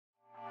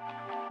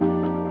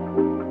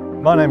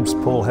My name's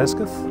Paul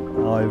Hesketh.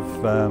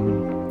 I've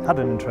had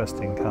an interest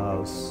in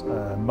cars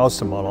most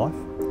of my life,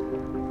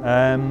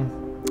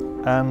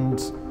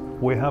 and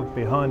we have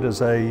behind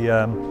us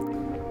a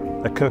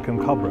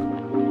Kirkham Cobra.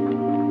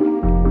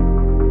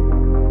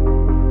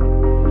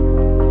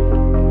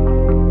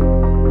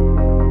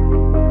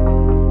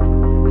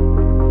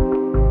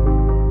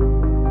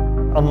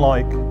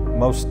 Unlike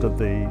most of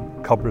the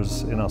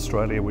Cobras in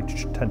Australia,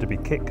 which tend to be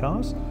kit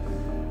cars,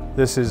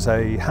 this is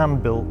a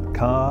hand-built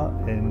car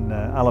in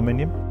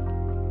aluminium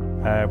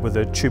with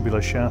a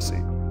tubular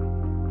chassis.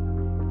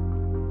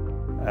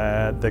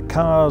 The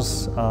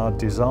cars are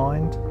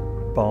designed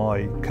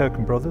by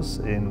Kirkham Brothers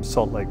in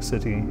Salt Lake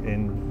City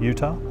in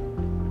Utah,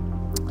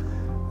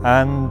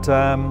 and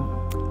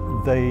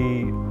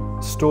the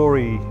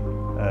story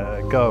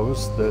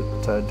goes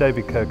that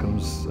David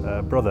Kirkham's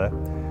brother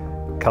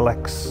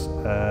collects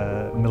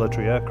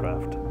military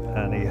aircraft,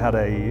 and he had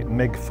a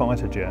MiG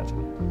fighter jet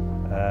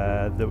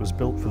that was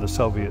built for the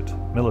Soviet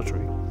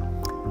military.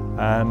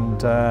 And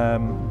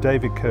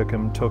David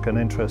Kirkham took an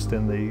interest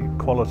in the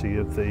quality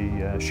of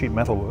the sheet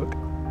metal work,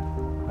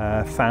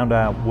 found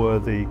out where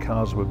the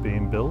cars were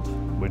being built,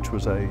 which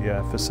was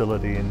a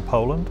facility in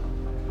Poland,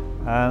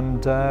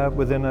 and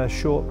within a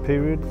short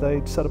period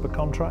they'd set up a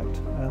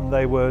contract, and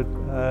they were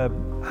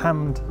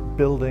hand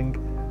building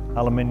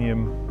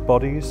aluminium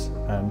bodies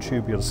and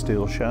tubular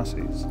steel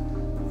chassis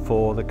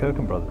for the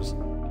Kirkham Brothers.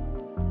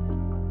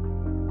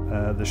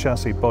 The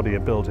chassis body are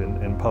built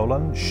in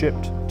Poland,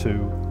 shipped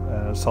to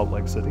Salt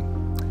Lake City,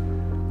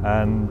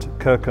 and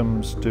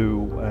Kirkham's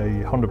do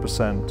a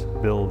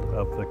 100% build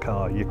of the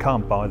car. You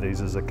can't buy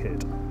these as a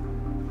kit.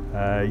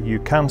 You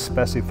can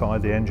specify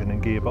the engine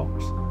and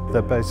gearbox.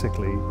 They're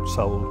basically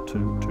sold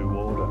to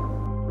order.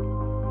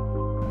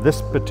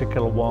 This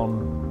particular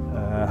one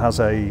has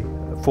a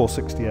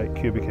 468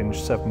 cubic inch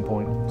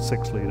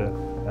 7.6 litre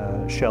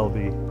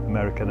Shelby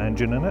American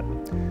engine in it,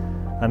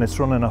 and it's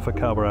running off a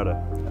carburettor,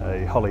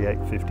 a Holly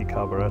 850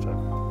 carburettor.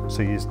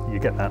 So you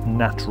get that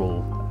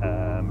natural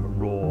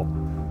raw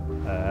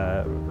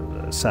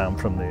sound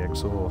from the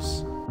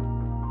exhaust.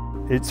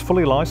 It's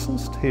fully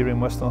licensed here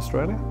in Western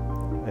Australia.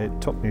 It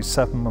took me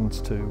 7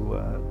 months to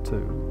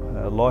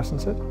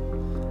license it.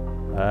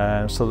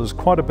 So there's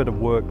quite a bit of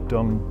work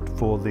done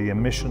for the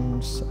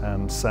emissions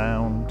and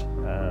sound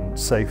and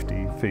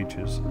safety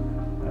features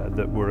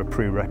that were a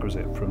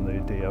prerequisite from the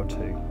DOT.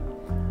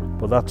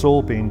 But that's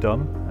all been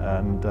done,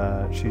 and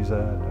she's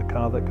a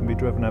car that can be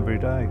driven every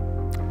day.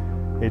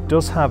 It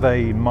does have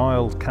a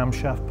mild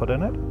camshaft put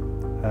in it,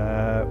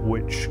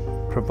 which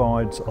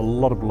provides a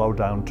lot of low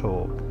down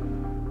torque.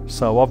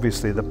 So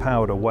obviously the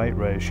power to weight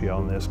ratio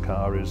on this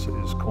car is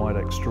quite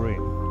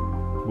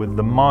extreme. With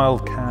the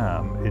mild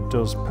cam, it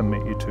does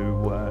permit you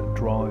to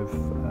drive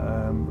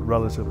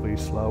relatively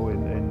slow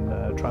in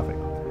traffic.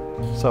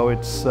 So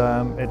it's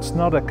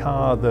not a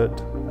car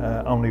that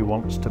only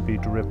wants to be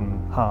driven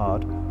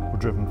hard or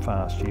driven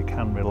fast. You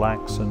can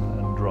relax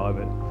and drive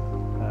it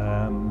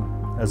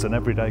as an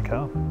everyday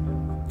car.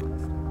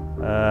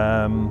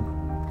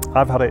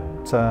 I've had it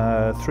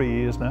 3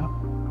 years now,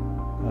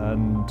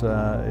 and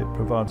it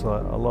provides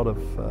a lot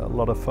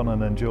of fun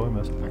and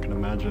enjoyment. I can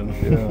imagine.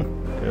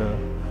 Yeah.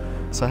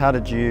 So how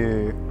did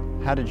you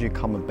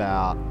come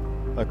about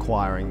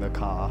acquiring the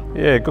car?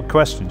 Yeah, good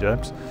question,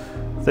 James.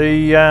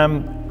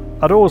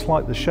 I'd always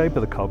liked the shape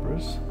of the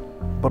Cobras,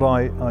 but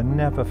I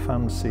never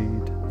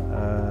fancied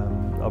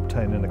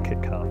obtaining a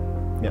kit car.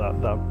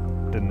 Yep. That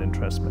didn't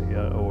interest me,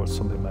 or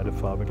something made of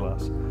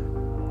fiberglass.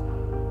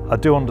 I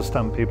do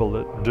understand people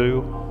that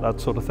do that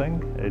sort of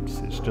thing.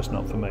 It's just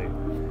not for me.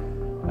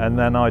 And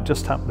then I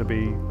just happened to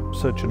be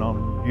searching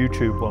on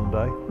YouTube one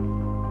day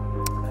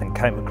and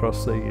came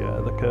across the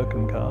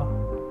Kirkham car,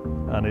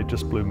 and it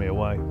just blew me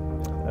away.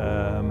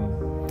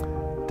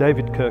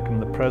 David Kirkham,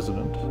 the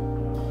president,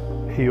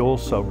 he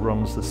also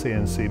runs the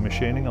CNC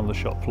machining on the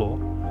shop floor.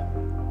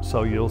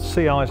 So you'll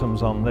see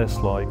items on this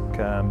like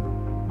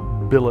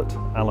billet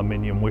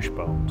aluminium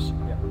wishbones,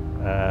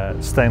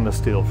 stainless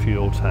steel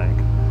fuel tank.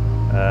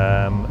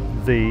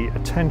 The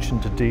attention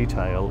to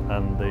detail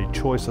and the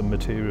choice of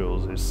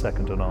materials is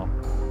second to none.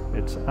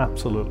 It's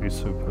absolutely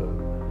superb.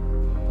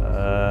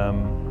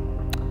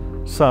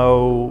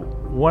 So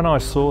when I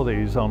saw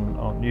these on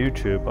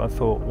YouTube, I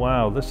thought,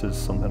 wow, this is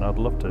something I'd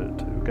love to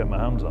get my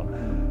hands on.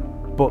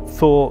 But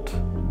thought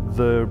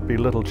there'd be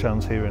little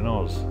chance here in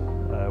Oz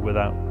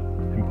without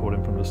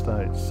importing from the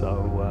States.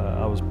 So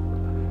I was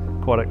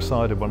quite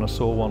excited when I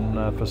saw one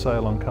for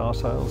sale on car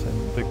sales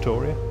in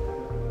Victoria,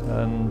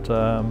 and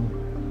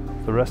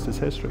the rest is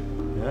history.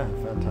 Yeah,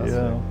 fantastic.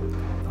 Yeah.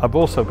 I've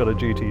also got a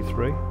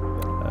GT3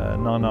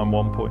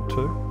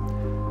 991.2,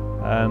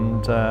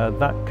 and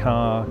that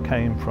car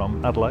came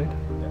from Adelaide,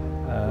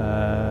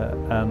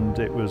 and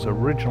it was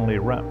originally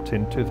wrapped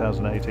in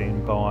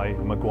 2018 by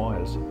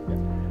Myaree.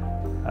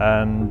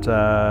 And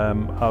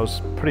I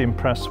was pretty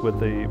impressed with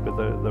the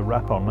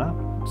wrap on that.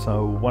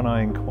 So when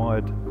I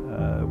inquired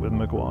with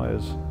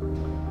Myaree,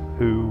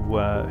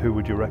 who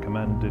would you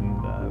recommend in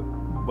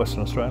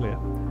Western Australia,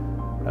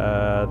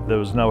 there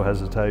was no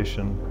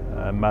hesitation.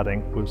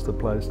 MADinc was the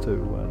place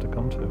to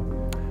come to.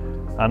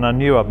 And I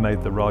knew I'd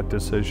made the right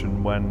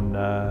decision when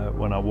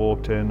I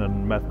walked in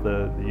and met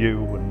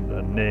you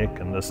and Nick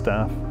and the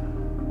staff.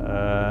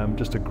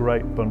 Just a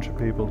great bunch of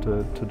people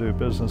to do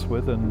business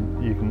with,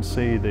 and you can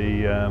see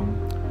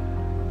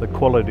the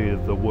quality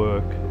of the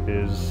work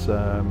is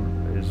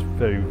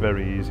very,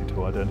 very easy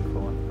to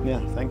identify.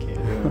 Yeah, thank you.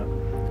 Yeah.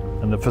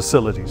 And the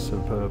facilities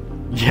superb.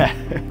 Yeah,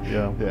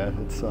 yeah, yeah.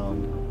 It's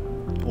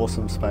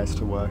awesome space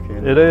to work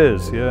in. It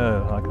is.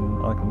 Yeah, I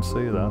can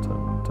see that,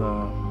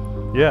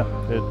 and yeah,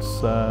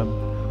 it's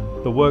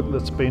the work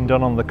that's been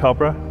done on the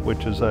Cobra,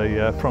 which is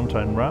a front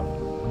end wrap,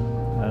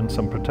 and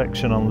some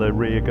protection on the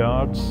rear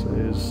guards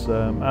is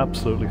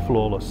absolutely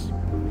flawless.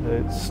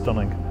 It's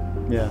stunning.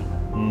 Yeah.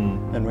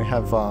 And we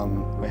have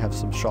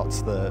some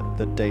shots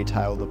that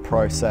detail the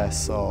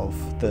process of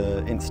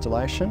the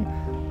installation.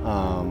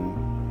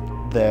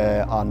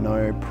 There are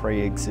no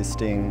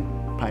pre-existing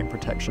paint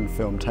protection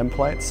film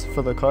templates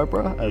for the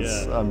Cobra,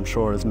 as I'm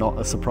sure is not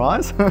a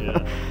surprise.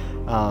 Yeah.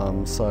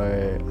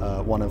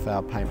 So one of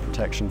our paint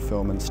protection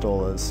film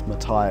installers,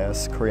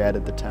 Matthias,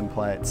 created the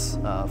templates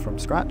from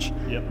scratch.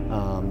 Yep.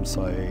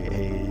 So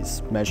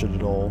he's measured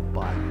it all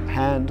by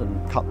hand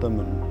and cut them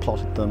and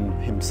plotted them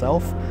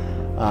himself.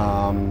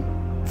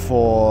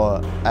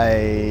 For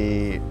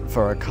a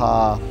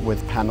car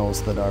with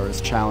panels that are as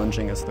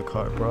challenging as the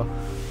Cobra,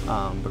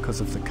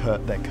 because of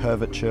their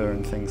curvature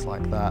and things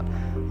like that,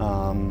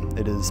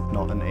 it is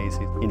not an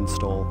easy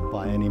install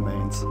by any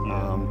means.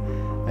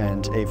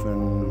 And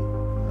even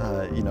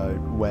you know,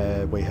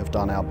 where we have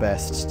done our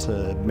best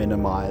to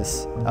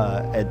minimise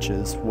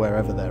edges,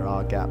 wherever there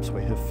are gaps,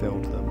 we have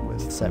filled them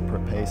with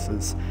separate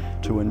pieces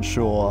to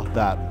ensure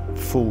that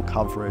full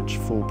coverage,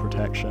 full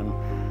protection.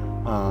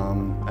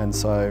 And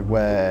so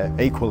we're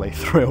equally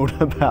thrilled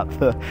about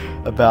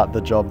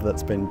the job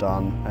that's been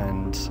done,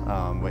 and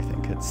we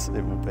think it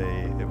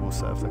will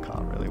serve the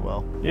car really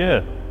well.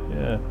 Yeah,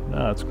 yeah,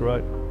 no, it's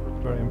great.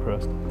 Very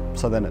impressed.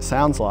 So then it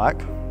sounds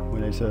like we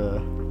need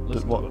to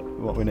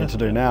what we need to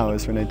do now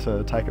is we need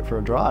to take it for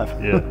a drive.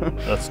 Yeah,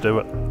 let's do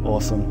it.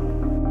 Awesome.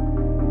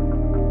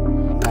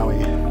 Now we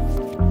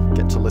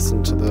get to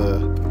listen to the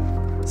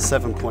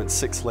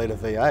 7.6 litre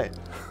V8.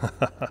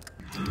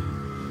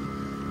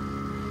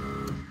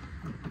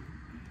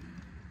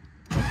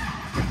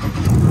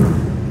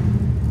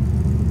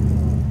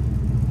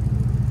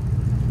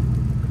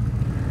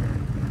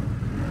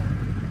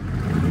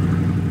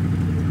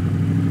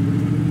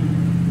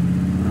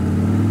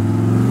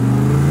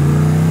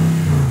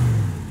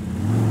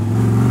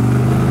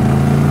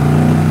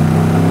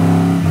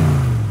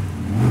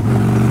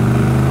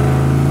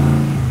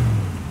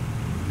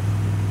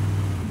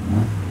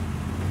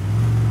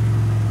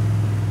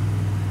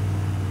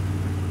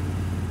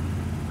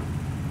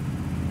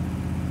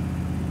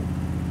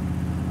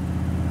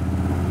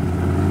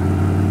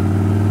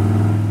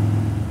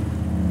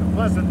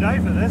 Pleasant day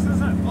for this,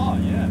 isn't it? Oh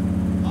yeah,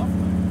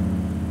 lovely.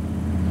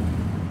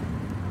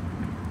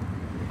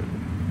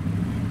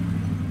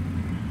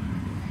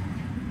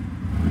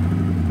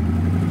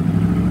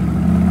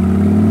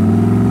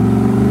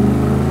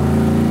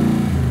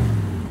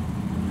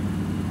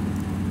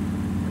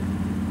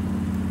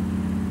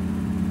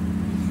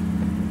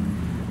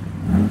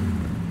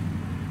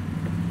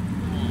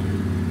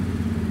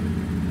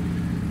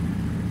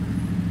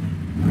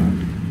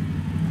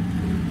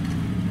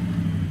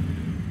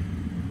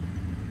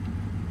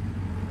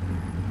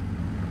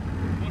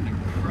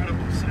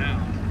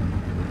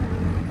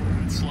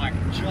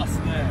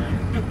 Just there.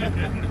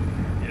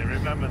 Yeah,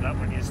 remember that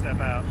when you step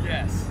out.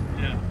 Yes,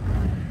 yeah.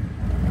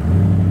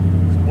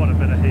 There's quite a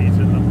bit of heat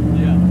in them.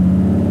 Yeah.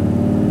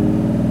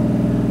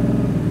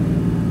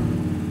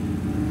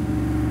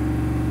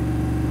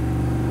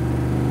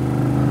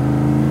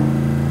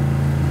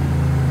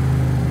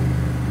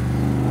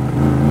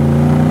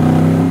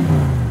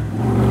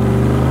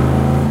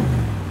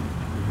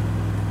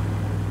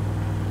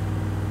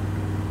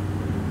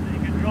 You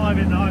can drive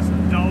it nice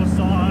and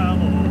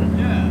docile, or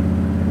Yeah.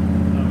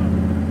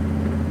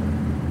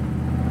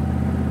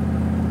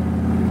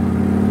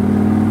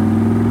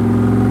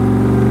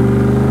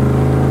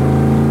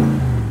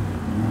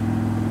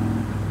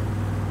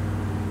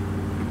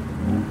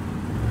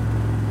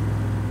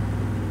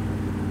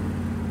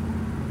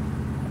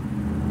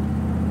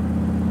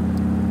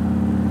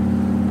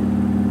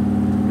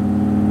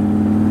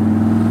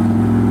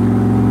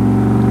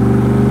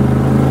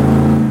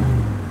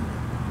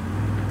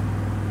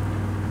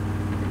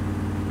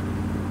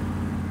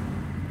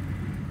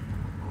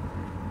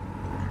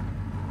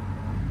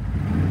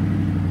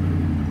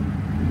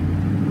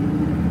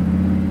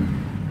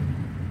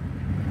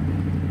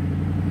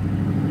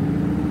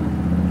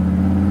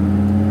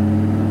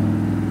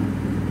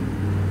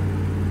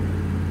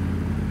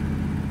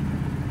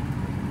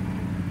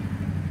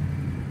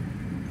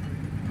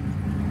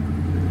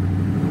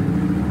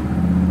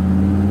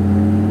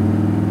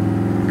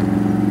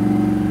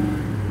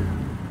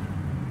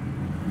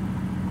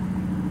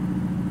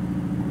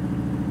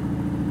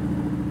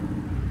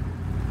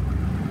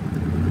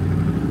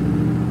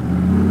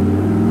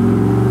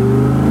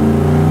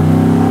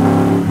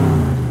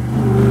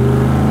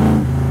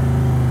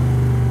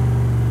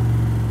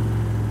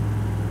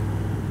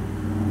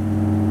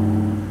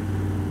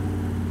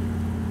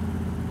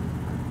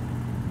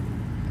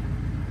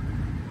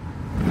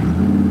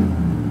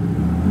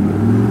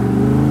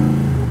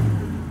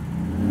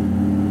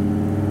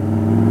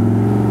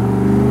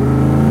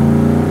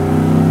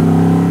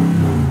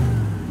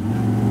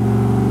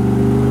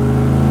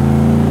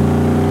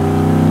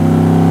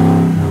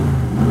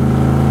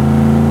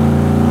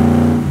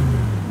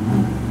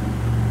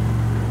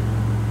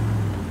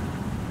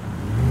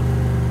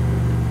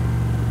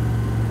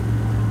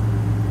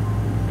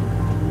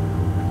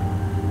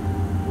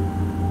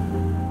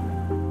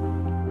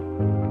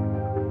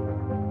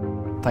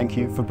 thank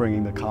you for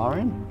bringing the car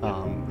in.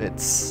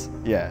 It's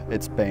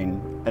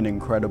been an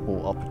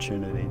incredible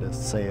opportunity to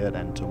see it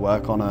and to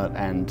work on it,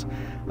 and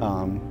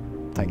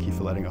thank you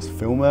for letting us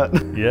film it.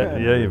 Yeah,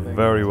 you're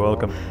very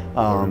welcome.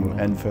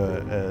 And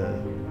for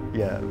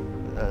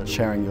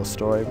sharing your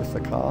story with the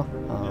car.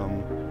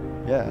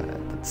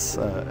 It's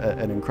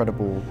an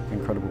incredible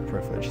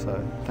privilege.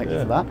 So thank you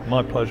for that.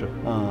 My pleasure.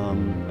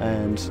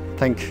 And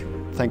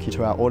thank you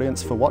to our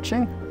audience for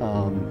watching.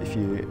 If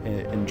you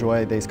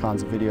enjoy these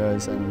kinds of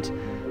videos and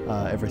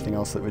everything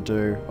else that we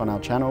do on our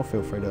channel,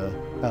 feel free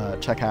to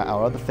check out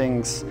our other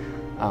things,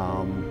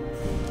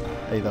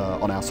 either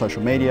on our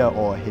social media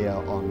or here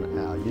on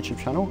our YouTube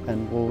channel,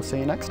 and we'll see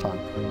you next time.